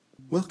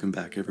Welcome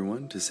back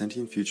everyone to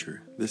Sentient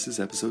Future. This is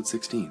episode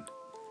 16.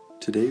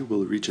 Today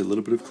we'll reach a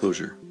little bit of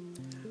closure.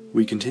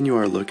 We continue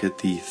our look at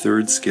the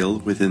third skill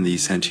within the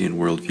sentient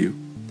worldview,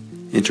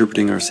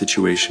 interpreting our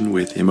situation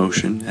with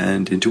emotion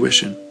and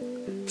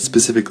intuition.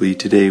 Specifically,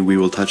 today we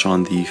will touch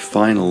on the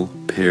final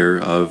pair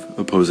of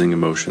opposing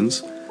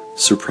emotions,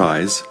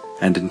 surprise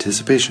and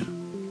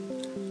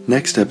anticipation.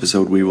 Next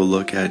episode we will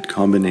look at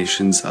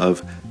combinations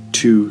of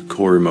two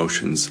core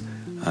emotions.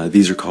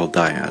 These are called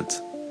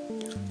dyads.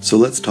 So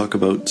let's talk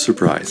about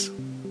surprise.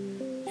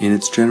 In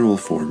its general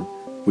form,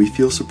 we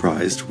feel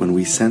surprised when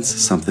we sense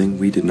something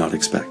we did not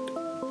expect.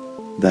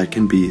 That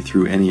can be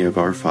through any of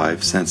our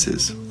 5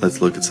 senses.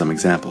 Let's look at some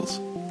examples.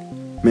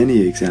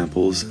 Many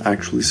examples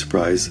actually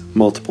surprise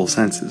multiple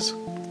senses.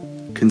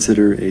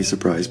 Consider a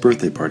surprise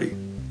birthday party.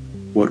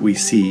 What we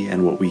see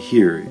and what we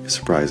hear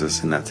surprise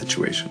us in that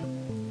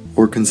situation.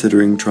 Or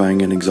considering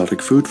trying an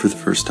exotic food for the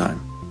first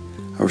time.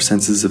 Our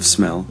senses of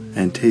smell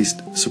and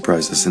taste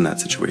surprise us in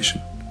that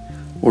situation.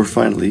 Or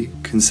finally,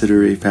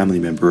 consider a family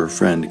member or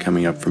friend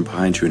coming up from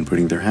behind you and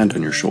putting their hand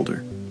on your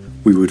shoulder.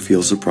 We would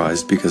feel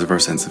surprised because of our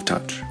sense of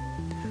touch.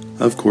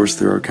 Of course,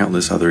 there are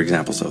countless other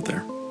examples out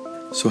there.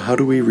 So how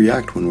do we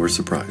react when we're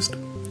surprised?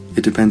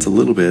 It depends a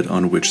little bit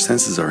on which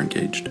senses are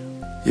engaged.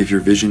 If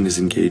your vision is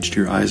engaged,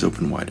 your eyes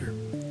open wider.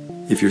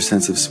 If your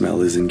sense of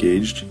smell is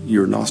engaged,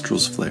 your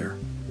nostrils flare.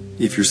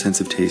 If your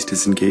sense of taste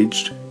is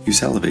engaged, you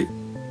salivate.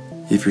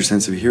 If your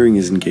sense of hearing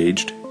is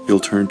engaged, you'll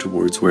turn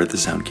towards where the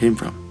sound came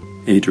from.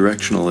 A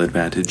directional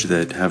advantage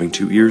that having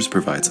 2 ears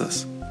provides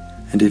us.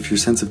 And if your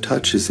sense of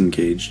touch is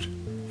engaged,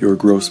 your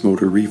gross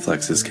motor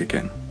reflexes kick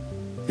in.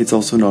 It's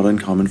also not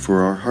uncommon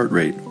for our heart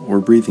rate or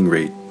breathing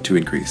rate to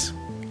increase.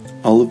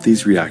 All of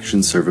these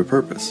reactions serve a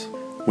purpose,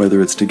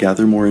 whether it's to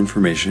gather more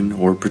information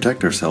or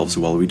protect ourselves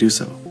while we do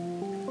so,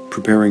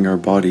 preparing our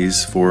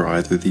bodies for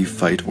either the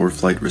fight or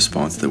flight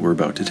response that we're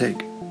about to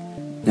take.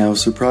 Now,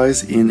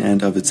 surprise in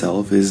and of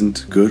itself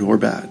isn't good or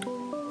bad.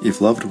 If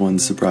loved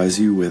ones surprise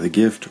you with a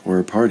gift or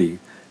a party,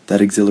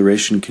 that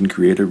exhilaration can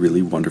create a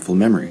really wonderful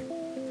memory.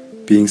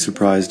 Being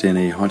surprised in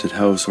a haunted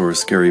house or a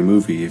scary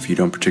movie, if you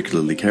don't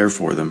particularly care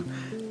for them,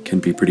 can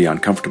be pretty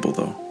uncomfortable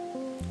though.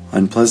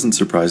 Unpleasant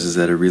surprises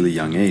at a really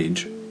young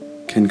age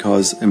can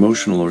cause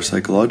emotional or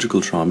psychological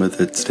trauma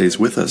that stays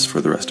with us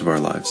for the rest of our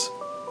lives.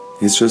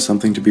 It's just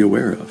something to be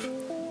aware of.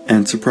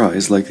 And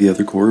surprise, like the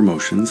other core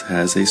emotions,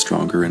 has a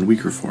stronger and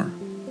weaker form.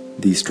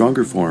 The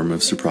stronger form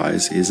of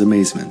surprise is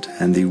amazement,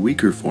 and the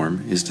weaker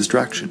form is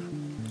distraction.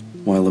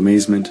 While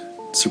amazement,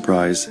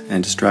 surprise,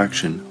 and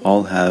distraction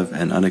all have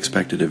an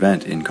unexpected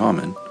event in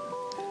common,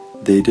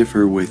 they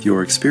differ with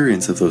your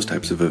experience of those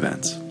types of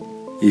events.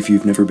 If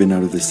you've never been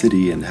out of the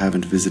city and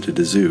haven't visited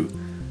a zoo,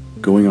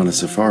 going on a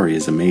safari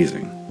is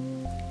amazing.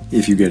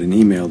 If you get an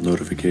email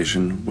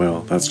notification,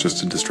 well, that's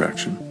just a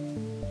distraction.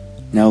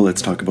 Now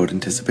let's talk about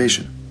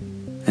anticipation.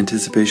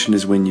 Anticipation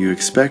is when you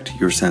expect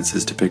your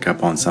senses to pick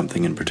up on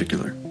something in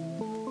particular.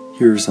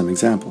 Here are some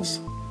examples.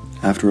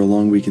 After a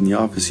long week in the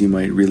office, you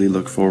might really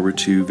look forward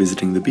to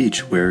visiting the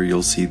beach where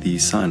you'll see the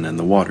sun and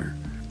the water,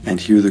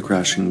 and hear the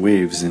crashing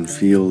waves and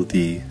feel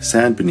the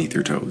sand beneath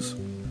your toes.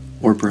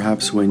 Or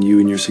perhaps when you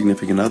and your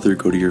significant other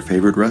go to your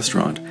favorite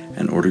restaurant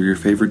and order your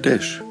favorite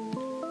dish.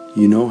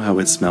 You know how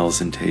it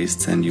smells and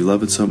tastes, and you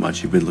love it so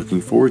much you've been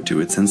looking forward to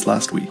it since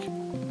last week.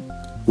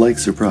 Like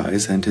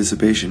surprise,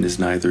 anticipation is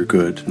neither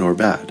good nor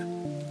bad.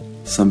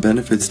 Some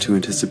benefits to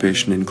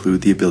anticipation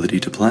include the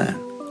ability to plan,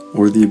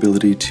 or the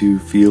ability to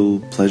feel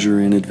pleasure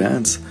in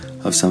advance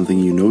of something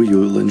you know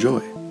you'll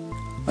enjoy.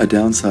 A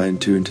downside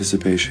to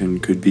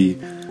anticipation could be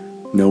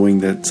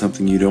knowing that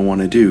something you don't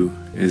want to do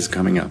is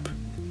coming up.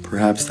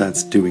 Perhaps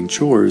that's doing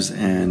chores,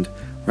 and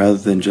rather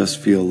than just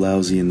feel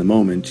lousy in the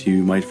moment,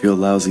 you might feel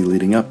lousy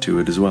leading up to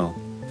it as well.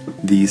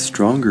 The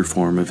stronger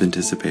form of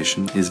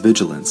anticipation is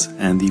vigilance,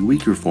 and the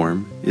weaker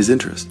form is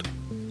interest.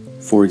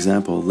 For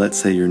example, let's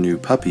say your new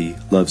puppy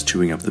loves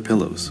chewing up the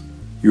pillows.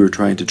 You are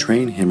trying to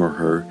train him or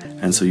her,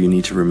 and so you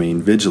need to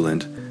remain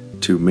vigilant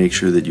to make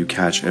sure that you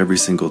catch every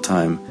single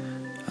time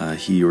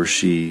he or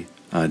she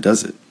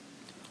does it.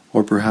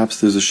 Or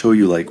perhaps there's a show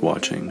you like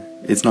watching.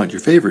 It's not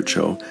your favorite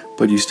show,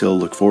 but you still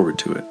look forward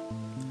to it.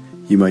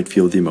 You might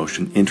feel the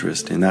emotion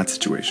interest in that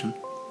situation.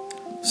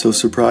 So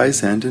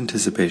surprise and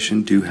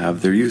anticipation do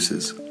have their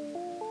uses.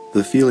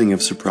 The feeling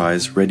of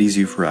surprise readies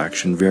you for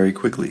action very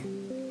quickly.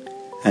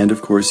 And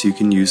of course you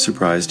can use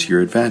surprise to your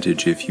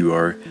advantage if you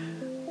are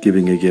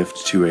giving a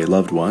gift to a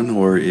loved one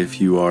or if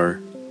you are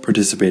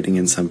participating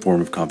in some form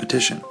of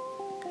competition.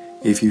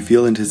 If you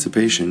feel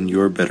anticipation,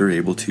 you're better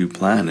able to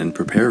plan and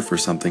prepare for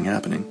something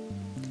happening.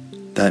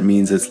 That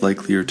means it's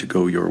likelier to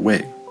go your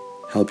way,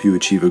 help you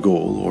achieve a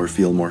goal, or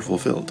feel more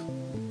fulfilled.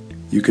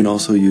 You can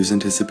also use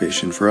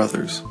anticipation for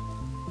others.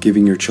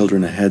 Giving your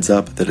children a heads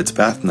up that it's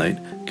bath night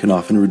can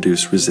often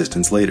reduce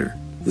resistance later.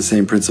 The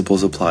same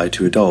principles apply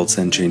to adults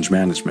and change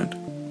management.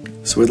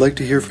 So I'd like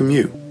to hear from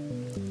you.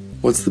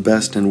 What's the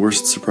best and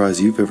worst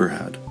surprise you've ever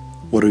had?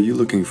 What are you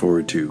looking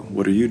forward to?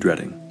 What are you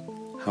dreading?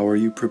 How are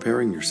you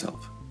preparing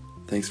yourself?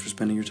 Thanks for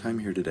spending your time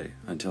here today.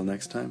 Until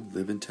next time,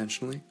 live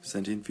intentionally,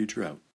 Sentient Future out.